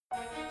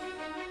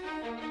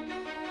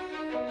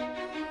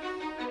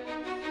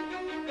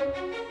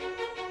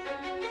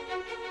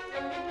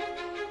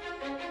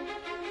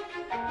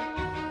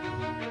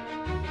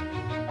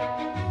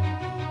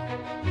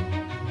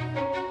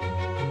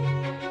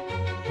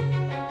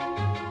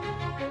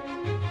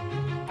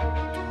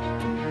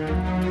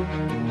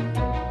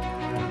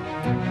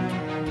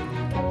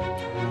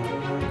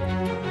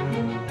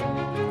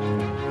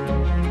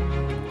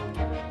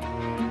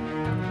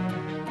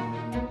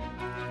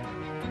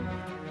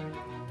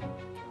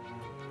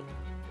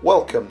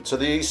Welcome to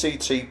the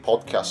ECT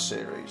podcast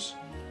series,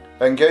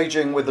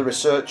 engaging with the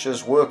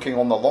researchers working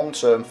on the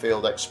long-term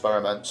field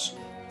experiments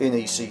in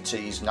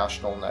ECT's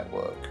national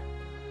network.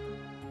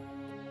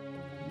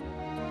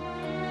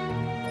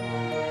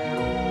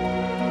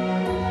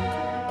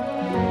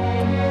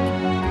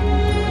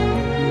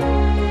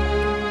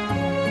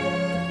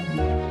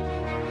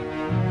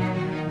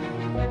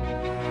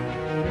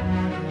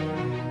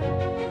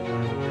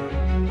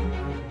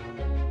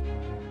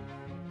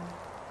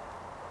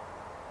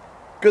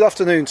 Good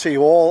afternoon to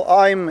you all.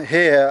 I'm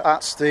here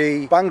at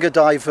the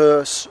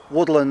BangorDIVERSE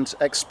Woodland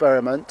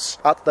Experiment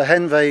at the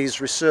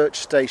Henvays Research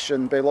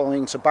Station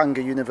belonging to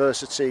Bangor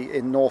University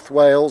in North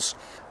Wales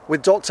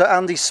with Dr.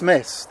 Andy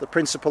Smith, the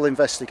principal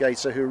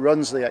investigator who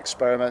runs the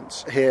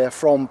experiment here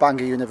from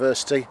Bangor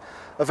University.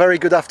 A very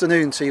good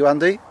afternoon to you,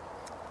 Andy.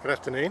 Good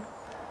afternoon.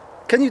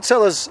 Can you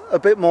tell us a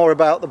bit more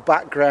about the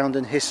background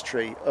and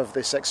history of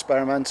this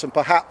experiment and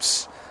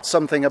perhaps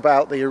something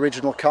about the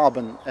original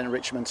carbon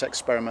enrichment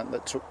experiment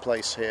that took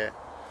place here?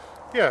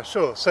 Yeah,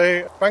 sure.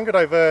 So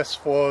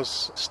BangorDIVERSE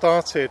was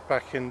started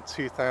back in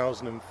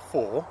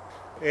 2004.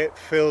 It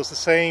fills the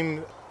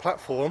same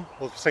platform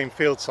or the same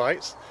field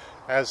sites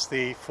as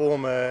the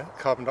former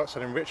carbon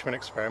dioxide enrichment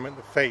experiment,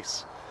 the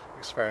FACE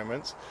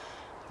experiment,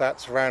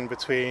 that ran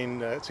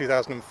between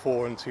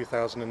 2004 and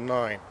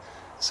 2009.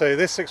 So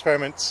this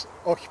experiment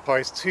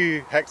occupies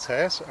 2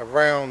 hectares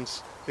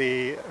around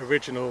the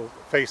original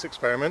FACE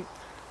experiment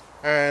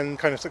and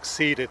kind of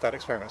succeeded that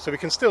experiment. So we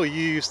can still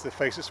use the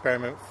FACE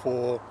experiment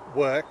for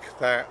work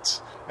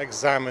that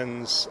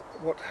examines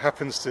what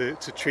happens to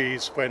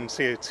trees when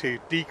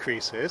CO2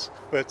 decreases,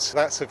 but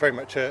that's very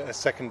much a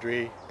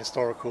secondary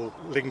historical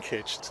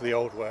linkage to the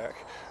old work.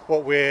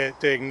 What we're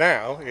doing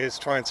now is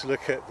trying to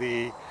look at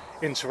the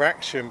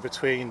interaction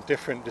between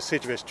different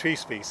deciduous tree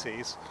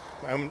species.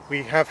 And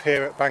we have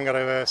here at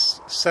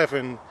BangorDIVERSE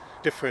 7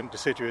 different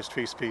deciduous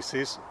tree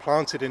species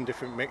planted in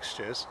different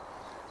mixtures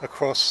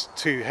across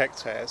 2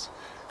 hectares,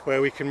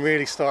 where we can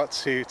really start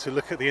to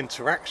look at the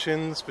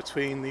interactions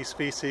between these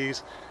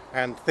species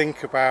and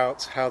think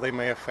about how they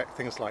may affect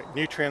things like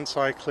nutrient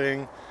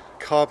cycling,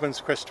 carbon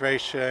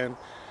sequestration,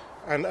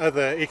 and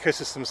other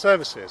ecosystem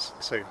services,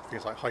 so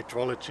things like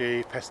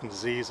hydrology, pests and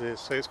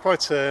diseases. So it's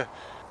quite a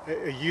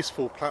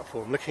useful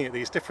platform looking at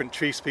these different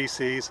tree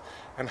species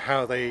and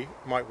how they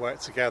might work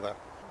together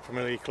from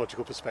an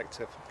ecological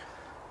perspective.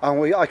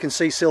 And I can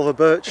see silver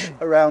birch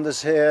around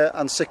us here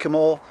and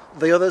sycamore.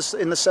 The others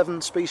in the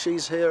 7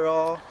 species here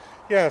are?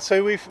 Yeah,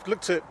 so we've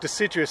looked at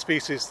deciduous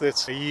species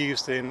that are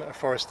used in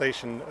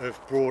afforestation of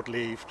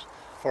broad-leaved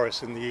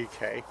forests in the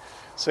UK.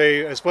 So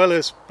as well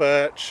as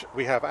birch,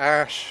 we have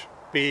ash,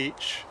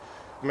 beech,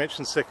 I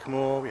mentioned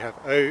sycamore, we have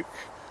oak.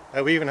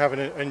 We even have an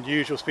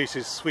unusual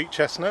species, sweet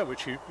chestnut,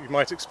 which you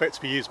might expect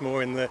to be used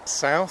more in the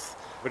south,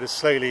 but is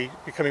slowly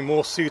becoming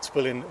more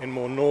suitable in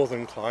more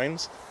northern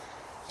climes.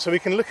 So we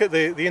can look at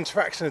the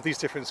interaction of these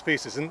different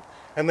species,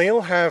 and they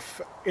all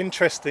have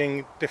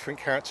interesting different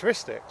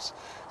characteristics.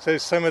 So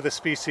some of the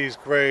species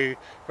grow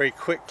very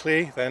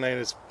quickly, they're known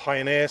as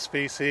pioneer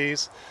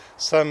species.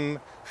 Some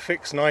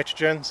fix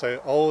nitrogen, so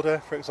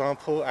alder, for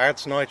example,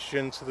 adds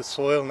nitrogen to the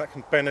soil, and that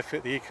can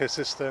benefit the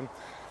ecosystem.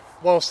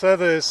 Whilst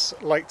others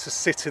like to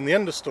sit in the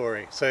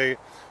understory. So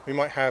we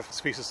might have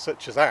species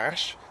such as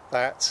ash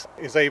that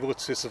is able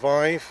to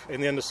survive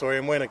in the understory,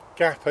 and when a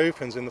gap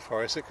opens in the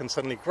forest, it can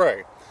suddenly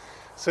grow.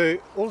 So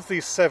all of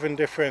these 7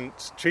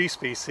 different tree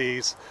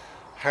species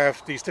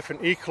have these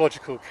different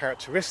ecological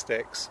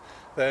characteristics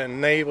that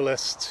enable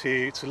us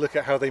to look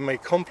at how they may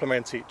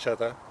complement each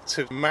other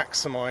to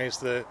maximise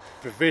the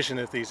provision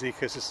of these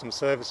ecosystem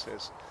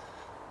services.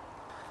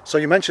 So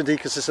you mentioned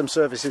ecosystem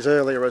services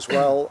earlier as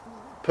well.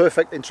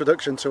 Perfect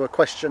introduction to a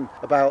question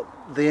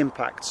about the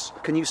impacts.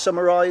 Can you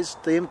summarise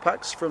the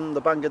impacts from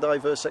the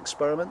BangorDIVERSE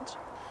experiment?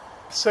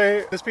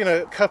 So there's been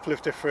a couple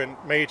of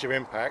different major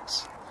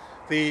impacts.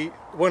 The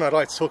one I'd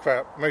like to talk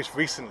about most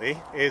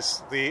recently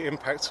is the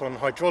impact on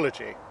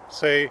hydrology.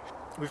 So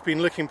we've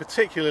been looking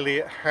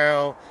particularly at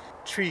how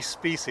tree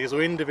species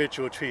or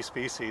individual tree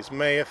species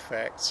may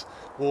affect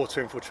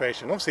water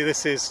infiltration. Obviously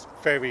this is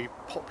very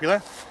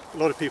popular. A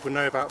lot of people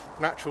know about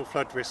natural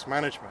flood risk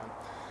management.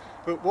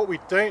 But what we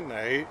don't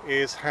know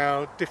is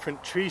how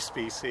different tree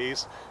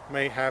species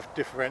may have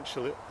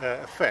differential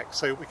effects.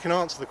 So we can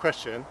answer the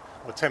question,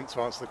 or attempt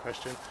to answer the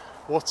question,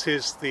 what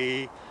is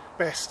the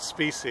best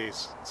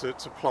species to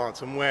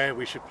plant and where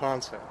we should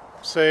plant it?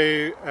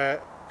 So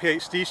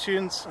PhD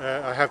students,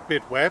 I have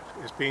Bid Webb,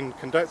 who's been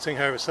conducting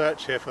her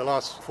research here for the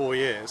last 4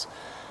 years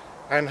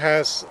and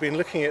has been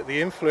looking at the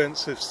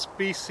influence of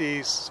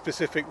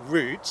species-specific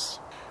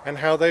roots and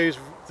how the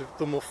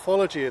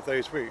morphology of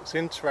those roots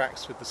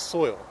interacts with the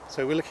soil.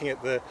 So we're looking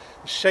at the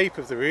shape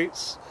of the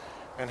roots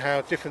and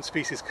how different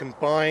species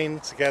combine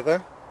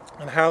together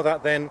and how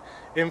that then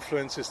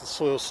influences the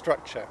soil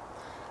structure.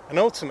 And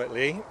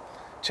ultimately,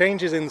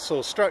 changes in the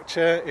soil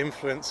structure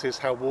influences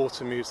how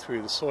water moves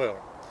through the soil.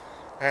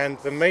 And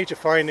the major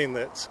finding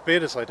that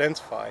BID has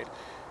identified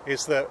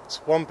is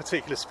that one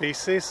particular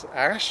species,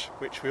 ash,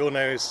 which we all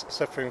know is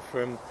suffering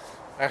from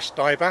ash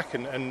dieback,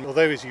 and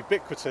although it's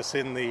ubiquitous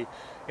in the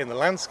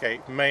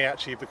landscape, may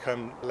actually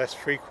become less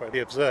frequently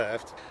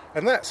observed.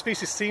 And that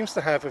species seems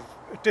to have a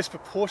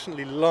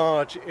disproportionately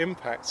large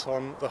impact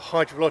on the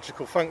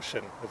hydrological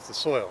function of the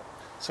soil,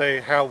 so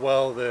how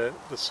well the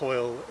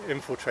soil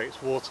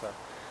infiltrates water.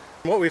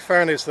 And what we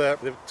found is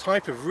that the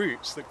type of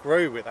roots that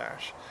grow with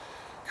ash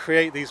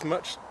create these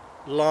much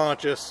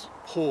larger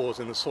pores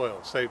in the soil,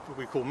 so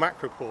we call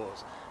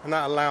macropores, and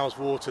that allows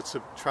water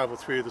to travel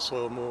through the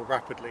soil more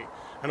rapidly,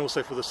 and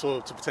also for the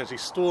soil to potentially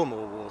store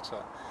more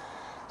water.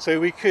 So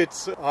we could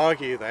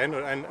argue then,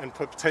 and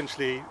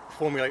potentially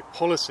formulate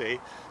policy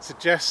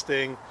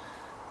suggesting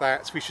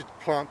that we should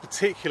plant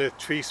particular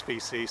tree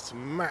species to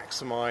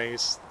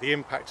maximise the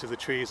impact of the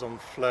trees on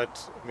flood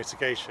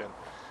mitigation.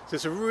 So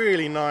it's a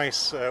really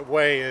nice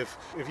way of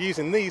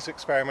using these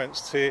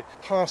experiments to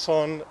pass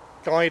on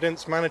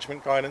guidance,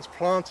 management guidance,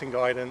 planting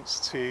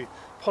guidance to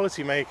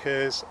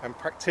policymakers and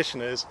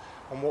practitioners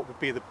on what would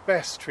be the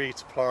best tree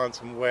to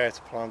plant and where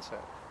to plant it.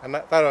 And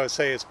that I would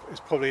say is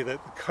probably the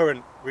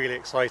current really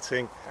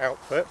exciting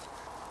output.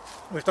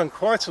 We've done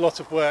quite a lot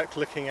of work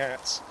looking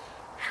at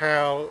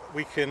how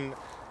we can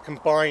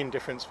combine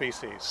different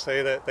species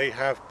so that they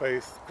have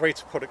both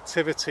greater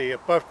productivity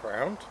above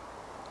ground,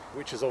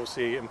 which is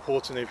obviously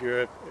important if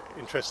you're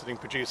interested in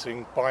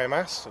producing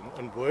biomass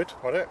and wood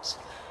products,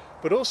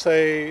 but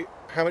also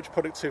how much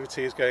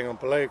productivity is going on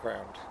below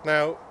ground.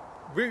 Now,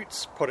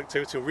 root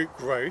productivity or root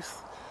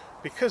growth,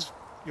 because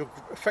you're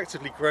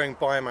effectively growing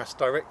biomass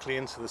directly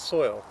into the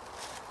soil,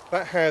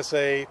 that has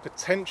a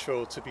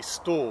potential to be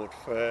stored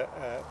for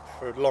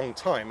a long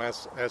time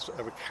as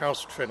a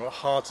recalcitrant or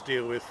hard to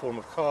deal with form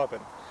of carbon.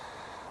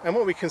 And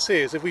what we can see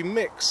is if we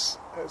mix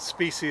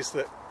species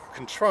that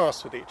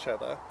contrast with each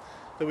other,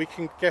 that we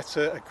can get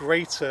a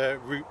greater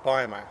root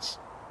biomass.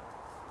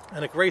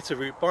 And a greater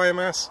root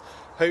biomass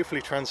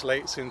hopefully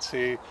translates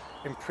into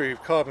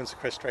improved carbon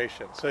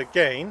sequestration. So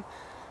again,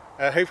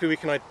 hopefully we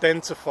can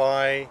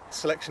identify a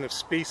selection of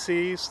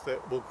species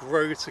that will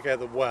grow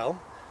together well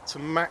to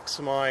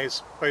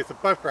maximise both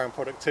above ground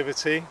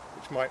productivity,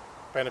 which might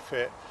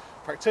benefit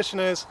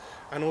practitioners,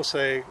 and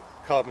also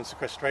carbon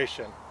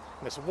sequestration.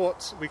 And so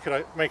what we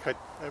could make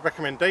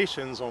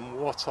recommendations on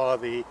what are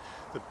the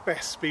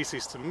best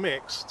species to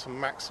mix to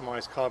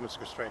maximise carbon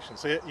sequestration.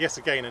 So yes,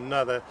 again,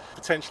 another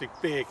potentially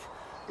big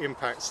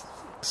impact.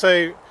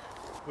 So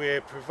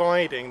we're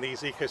providing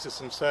these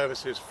ecosystem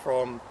services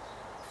from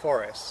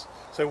forests.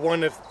 So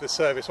one of the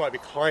service might be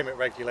climate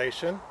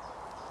regulation,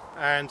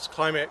 and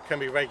climate can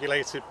be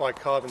regulated by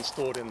carbon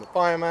stored in the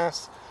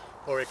biomass,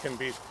 or it can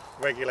be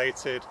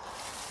regulated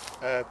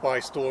by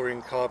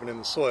storing carbon in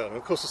the soil. And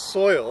of course the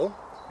soil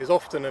is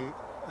often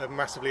a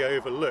massively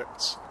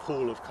overlooked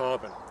pool of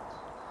carbon.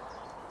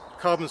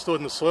 Carbon stored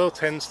in the soil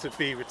tends to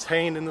be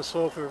retained in the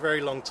soil for a very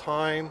long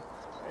time.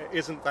 It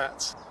isn't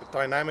that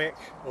dynamic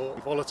or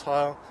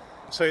volatile.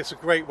 So it's a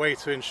great way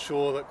to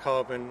ensure that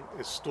carbon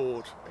is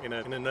stored in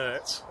an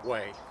inert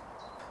way.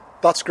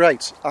 That's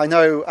great. I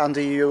know,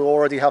 Andy, you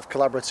already have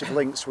collaborative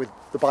links with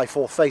the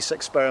By4Face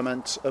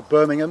experiment at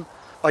Birmingham.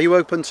 Are you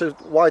open to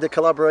wider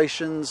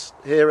collaborations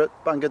here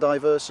at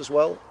BangorDIVERSE as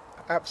well?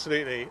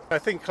 Absolutely. I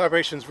think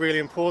collaboration is really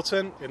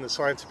important in the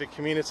scientific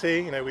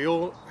community. You know, we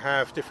all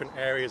have different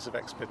areas of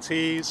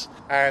expertise,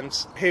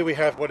 and here we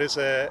have what is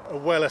a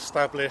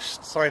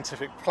well-established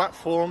scientific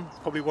platform,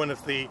 probably one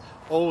of the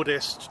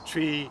oldest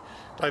tree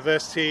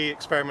diversity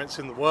experiments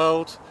in the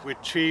world,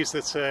 with trees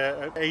that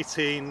are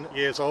 18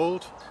 years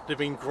old. They've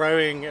been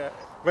growing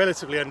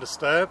relatively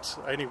undisturbed,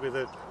 only with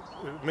a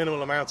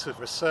minimal amount of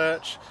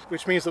research,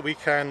 which means that we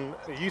can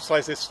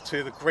utilise this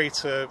to the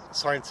greater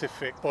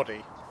scientific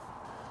body.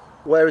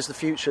 Where is the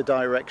future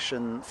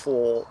direction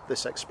for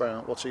this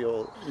experiment? What are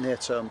your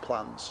near-term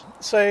plans?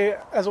 So,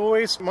 as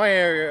always, my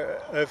area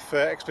of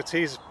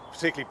expertise is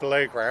particularly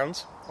below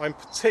ground. I'm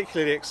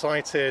particularly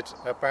excited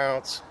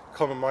about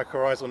common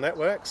mycorrhizal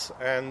networks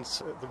and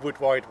the Wood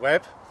Wide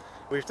Web.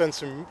 We've done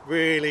some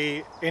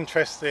really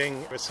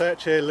interesting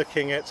research here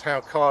looking at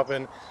how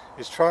carbon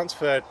is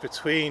transferred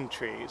between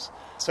trees.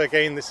 So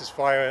again, this is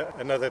via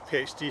another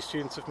PhD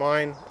student of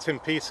mine, Tim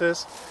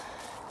Peters,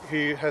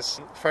 who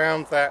has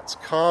found that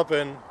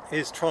carbon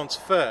is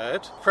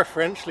transferred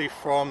preferentially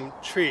from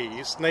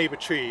trees, neighbour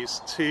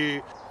trees,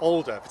 to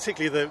alder,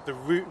 particularly the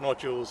root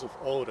nodules of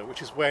alder,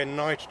 which is where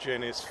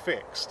nitrogen is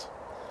fixed.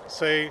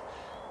 So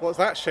what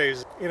that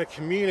shows in a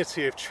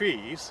community of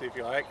trees, if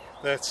you like,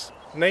 that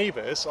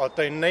neighbours are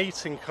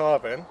donating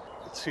carbon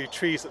to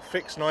trees that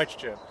fix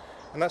nitrogen.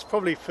 And that's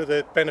probably for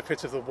the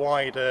benefit of the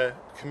wider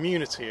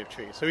community of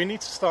trees. So we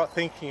need to start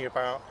thinking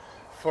about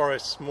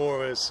forests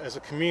more as a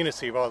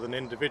community rather than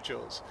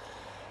individuals.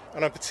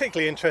 And I'm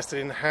particularly interested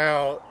in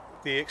how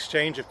the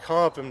exchange of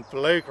carbon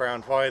below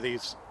ground via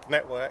these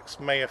networks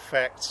may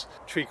affect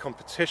tree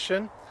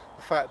competition.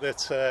 The fact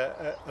that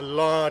a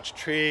large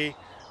tree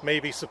may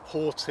be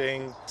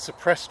supporting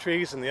suppressed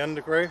trees in the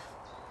undergrowth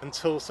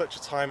until such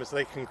a time as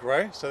they can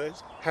grow. So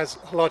it has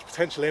a large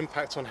potential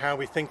impact on how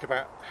we think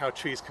about how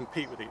trees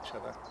compete with each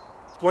other.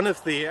 One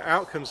of the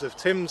outcomes of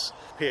Tim's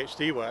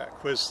PhD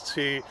work was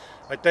to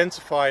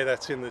identify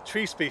that in the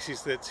tree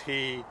species that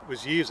he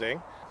was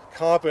using,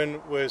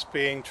 carbon was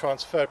being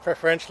transferred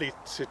preferentially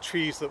to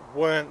trees that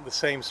weren't the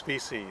same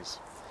species.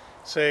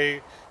 So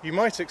you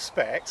might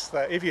expect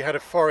that if you had a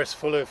forest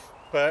full of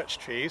birch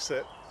trees,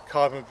 that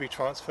carbon would be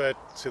transferred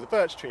to the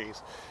birch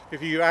trees.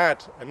 If you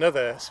add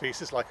another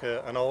species like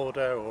an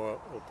alder or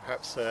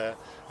perhaps a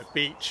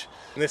beech,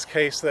 in this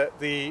case that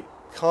the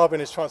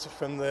carbon is transferred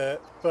from the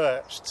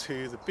birch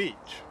to the beech.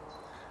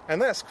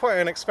 And that's quite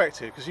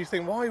unexpected, because you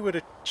think, why would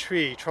a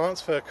tree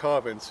transfer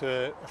carbon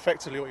to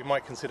effectively what you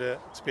might consider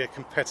to be a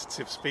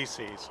competitive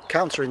species?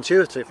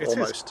 Counterintuitive,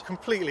 almost. It is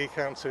completely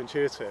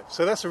counterintuitive.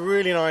 So that's a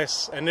really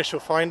nice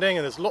initial finding,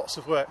 and there's lots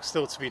of work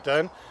still to be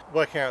done,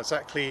 working out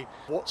exactly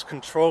what's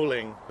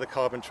controlling the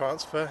carbon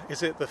transfer.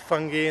 Is it the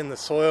fungi in the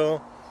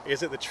soil?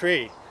 Is it the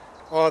tree?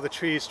 Are the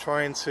trees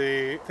trying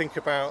to think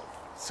about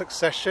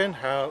succession,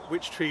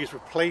 which trees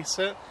replace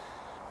it?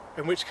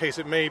 In which case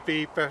it may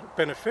be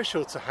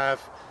beneficial to have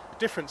a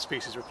different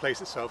species replace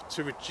itself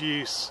to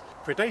reduce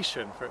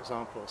predation, for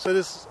example. So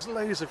there's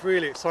loads of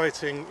really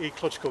exciting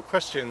ecological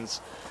questions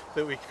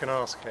that we can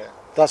ask here.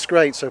 That's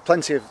great, so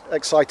plenty of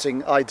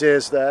exciting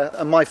ideas there.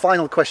 And my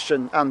final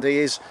question, Andy,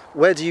 is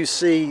where do you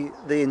see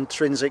the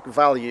intrinsic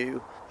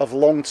value of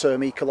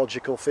long-term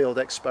ecological field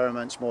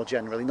experiments more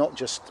generally, not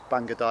just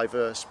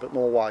BangorDIVERSE, but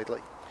more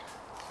widely?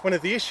 One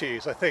of the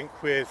issues, I think,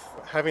 with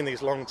having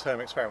these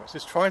long-term experiments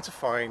is trying to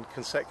find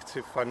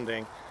consecutive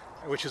funding,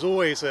 which is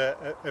always a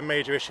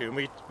major issue.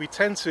 And we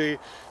tend to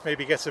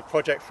maybe get a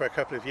project for a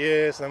couple of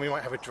years, and then we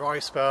might have a dry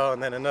spell,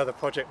 and then another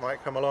project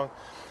might come along.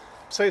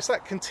 So it's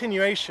that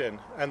continuation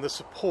and the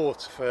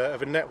support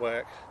of a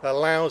network that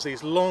allows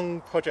these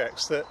long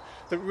projects that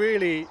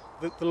really,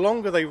 the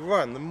longer they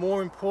run, the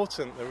more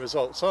important the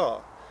results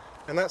are.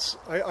 And that's,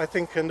 I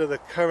think, under the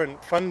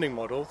current funding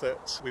model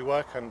that we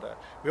work under,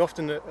 we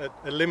often are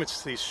limited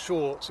to these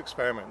short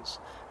experiments,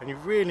 and you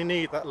really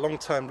need that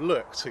long-term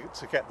look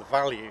to get the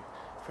value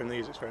from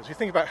these experiments. If you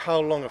think about how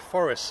long a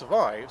forest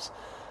survives,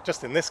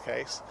 just in this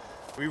case,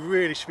 we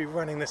really should be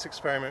running this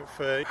experiment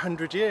for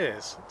 100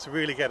 years to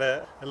really get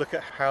a look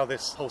at how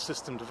this whole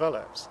system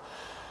develops.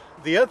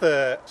 The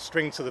other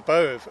string to the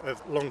bow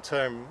of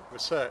long-term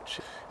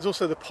research is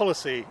also the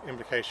policy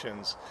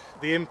implications,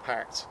 the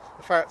impact,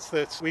 the fact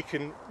that we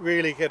can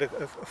really get a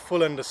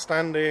full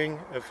understanding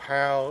of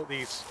how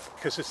these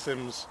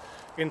ecosystems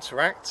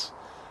interact,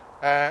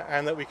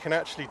 and that we can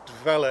actually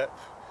develop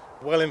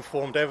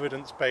well-informed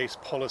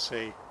evidence-based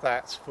policy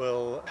that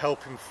will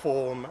help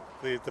inform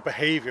the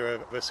behaviour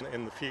of us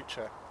in the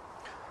future.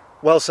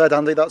 Well said,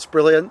 Andy, that's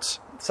brilliant.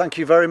 Thank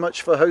you very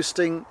much for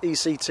hosting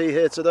ECT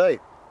here today.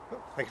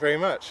 Thank you very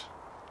much.